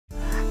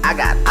I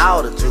got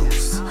all the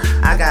juice.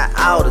 I got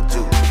all the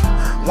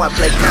juice. One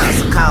play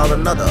counts, call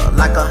another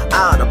like a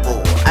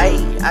audible.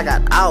 Ayy, I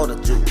got all the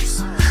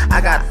juice. I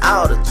got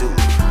all the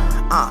juice.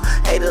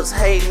 Haters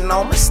hating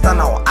on me, stun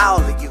on all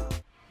of you.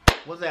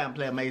 What's up,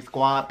 Player Made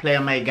Squad,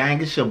 Player Made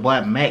Gang? It's your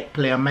boy Mac,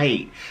 Player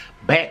Made,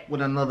 back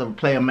with another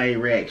Player Made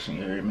reaction.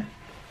 You heard me?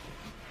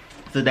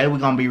 Today we're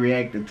gonna be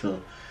reacting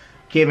to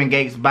Kevin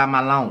Gates "By My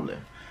Lonely."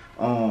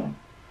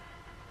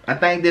 I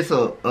think this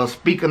a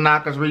Speaker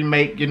Knockers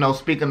remake. You know,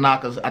 Speaker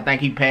Knockers, I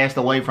think he passed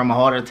away from a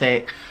heart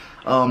attack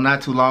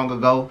not too long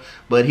ago,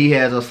 but he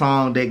has a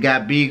song that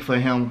got big for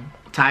him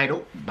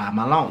titled "By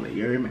My Lonely."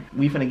 You hear me?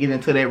 We finna get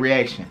into that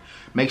reaction.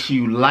 Make sure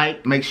you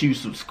like, make sure you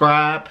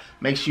subscribe,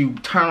 make sure you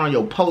turn on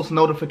your post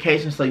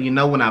notifications so you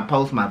know when I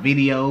post my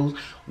videos.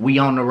 We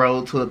on the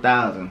road to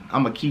 1,000.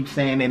 I'ma keep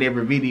saying that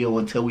every video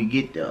until we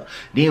get there.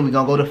 Then we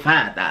gonna go to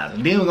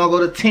 5,000. Then we gonna go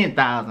to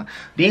 10,000.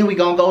 Then we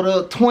gonna go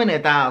to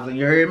 20,000.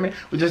 You heard me?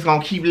 We just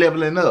gonna keep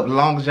leveling up as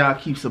long as y'all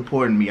keep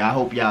supporting me. I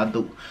hope y'all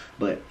do.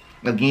 But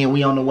again,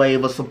 we on the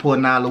wave of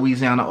supporting our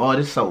Louisiana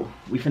artists, so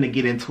we finna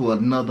get into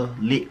another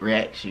lit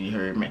reaction. You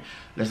heard me?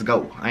 Let's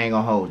go. I ain't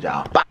gonna hold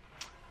y'all.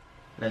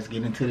 Let's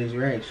get into this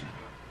reaction.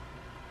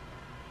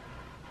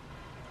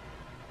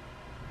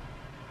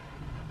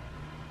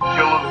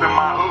 Killers in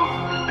my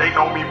hood, they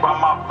know me by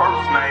my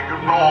first name. You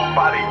know I'm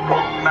by their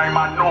first name,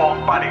 I know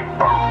I'm by their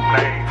first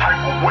name.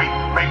 Type of weight,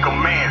 make a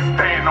man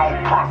stand on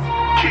principle.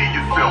 Kill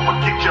yourself or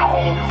get your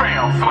whole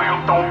fam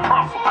slammed on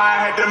principle.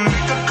 I had to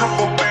make a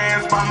couple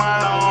bands by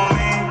my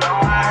lonely.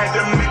 I had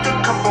to make a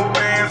couple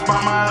bands by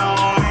my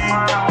lonely.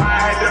 I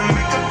had to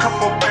make a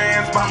couple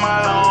bands by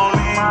my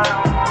lonely.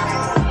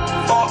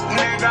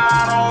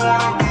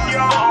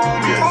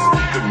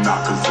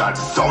 I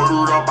just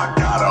sold up, I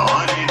got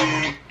 100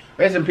 in.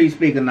 Rest in peace,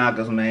 Speaker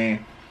Knockers,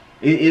 man.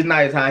 It's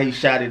nice how he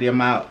shouted him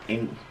out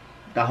and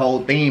the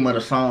whole theme of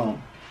the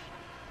song.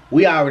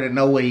 We already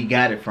know where he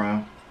got it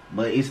from,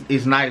 but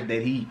it's nice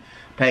that he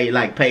paid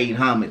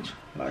homage,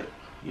 like,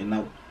 you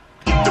know.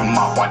 Get them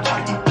out, watch how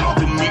you talk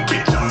to me,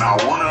 bitch. I'm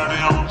not one of them.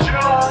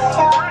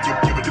 You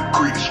give it the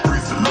greedy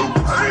street salute.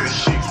 Say the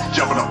shit,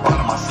 jumping up out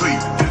of my sleep.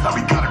 This how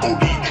we gotta go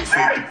eat.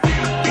 Safety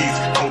in the beats,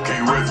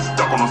 cocaine resin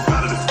stuck on the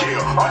side of the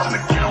scale. Watching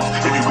the cameras,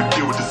 if you would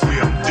deal with the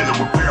smell,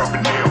 dealing with pair up and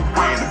nail,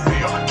 way in the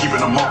mail,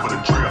 keeping them off of the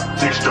trail.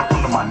 Texture up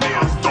under my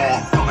nails, storm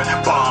coming,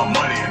 bomb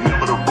money, and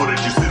never the bullet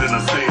you sit in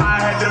a cell.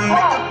 I had to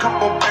make a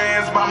couple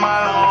bands by my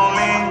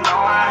lonely.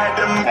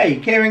 Hey,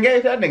 Kevin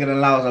Gates, that nigga done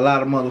lost a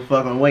lot of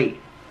motherfucking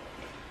weight.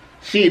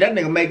 Shit, that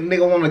nigga make a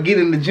nigga want to get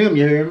in the gym,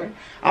 you hear me?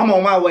 I'm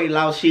on my weight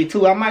loss shit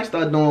too. I might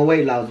start doing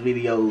weight loss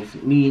videos,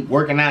 me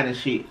working out and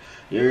shit,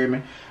 you hear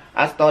me?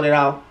 I started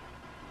off,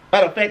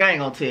 matter of fact, I ain't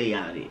gonna tell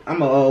y'all that. I'm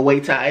gonna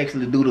wait till I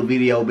actually do the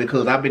video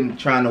because I've been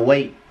trying to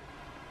wait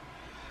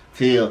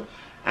till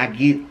I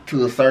get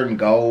to a certain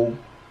goal.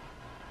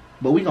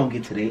 But we gonna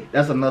get to that.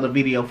 That's another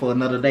video for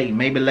another day.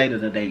 Maybe later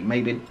today.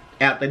 Maybe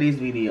after this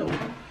video.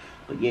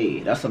 But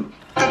yeah, that's a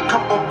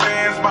couple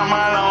bands by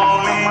my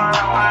lonely.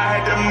 I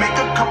had to make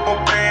a couple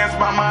bands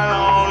by my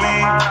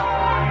lonely.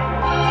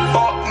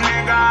 Fuck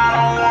nigga, I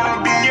don't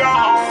wanna be your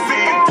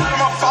homie. Turn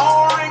my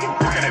phone ringing,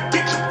 packing that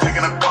bitch, I'm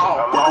taking a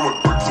call. Working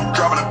with bricks, I'm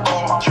driving a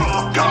car.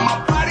 Got my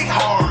body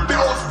hard, big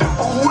old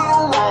stepper with a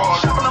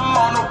rod. Shoving them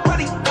on no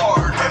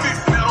bodyguard. Heavy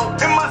metal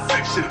in my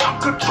section, I'm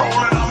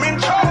controlling, I'm in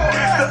charge.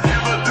 It's the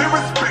heavily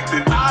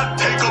respected, I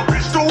take a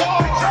bitch to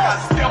war. Got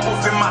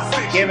staples in my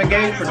section. Kevin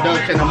Gates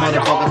production, a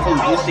motherfucker too.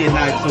 This shit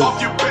nice too.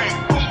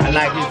 I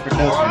like his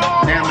production.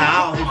 Damn,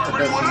 now all his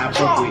production I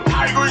fuck with.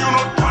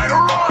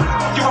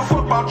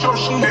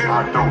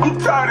 I'm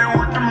tired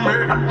with the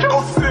man.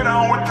 Go sit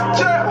down with the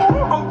jail.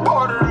 I'm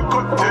part of the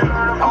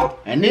cartel.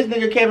 And this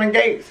nigga Kevin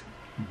Gates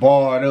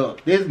barred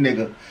up. This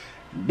nigga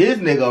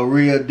a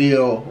real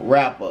deal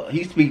rapper.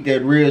 He speak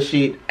that real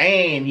shit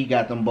and he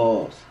got them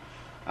bars.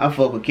 I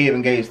fuck with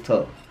Kevin Gates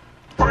tough.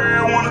 Came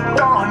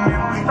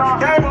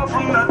up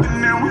from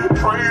nothing and we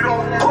prayed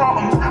over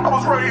problems. I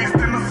was raised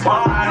in the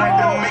slum. I had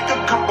to make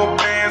a couple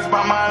bands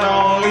by my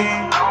lonely.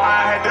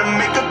 I had to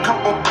make a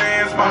couple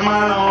bands by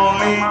my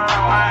lonely.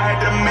 I had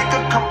to make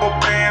a couple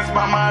bands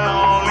by my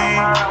lonely.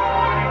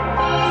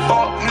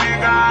 Fuck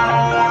nigga, I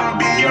don't wanna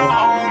be your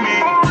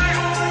homie.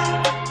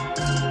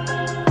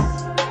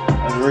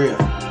 That's real.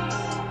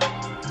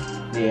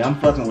 Yeah, I'm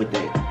fucking with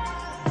that.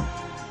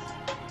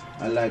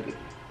 I like it.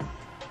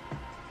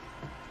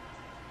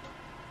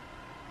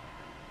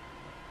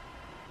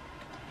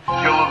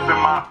 Killers in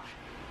my...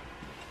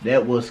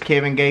 That was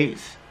Kevin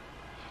Gates,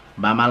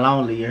 "By My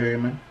Lonely," you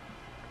heard me?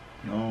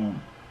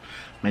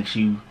 Make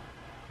sure you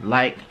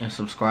like and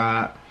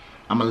subscribe.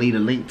 I'm going to leave a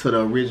link to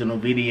the original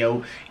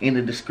video in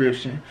the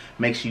description.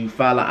 Make sure you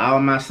follow all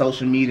my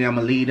social media. I'm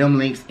going to leave them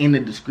links in the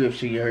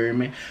description, you heard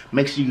me?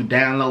 Make sure you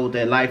download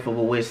that Life of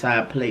a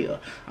Westside Player.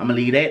 I'm going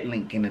to leave that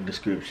link in the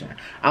description.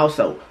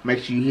 Also,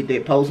 make sure you hit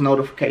that post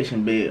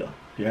notification bell.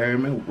 You heard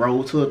me?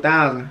 Roll to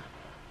 1,000.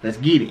 Let's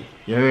get it.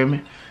 You heard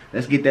me?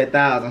 Let's get that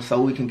 1,000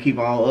 so we can keep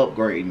on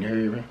upgrading. You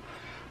heard me?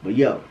 But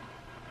yo,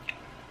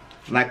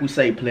 like we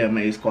say, Player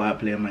Made Squad,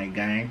 Player Made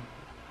Gang.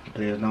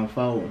 Players don't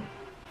fold.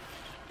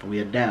 We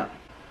adapt.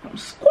 I'm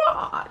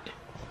squad.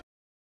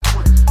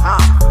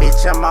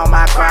 Bitch, I'm on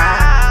my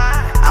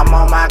grind. I'm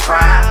on my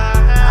grind.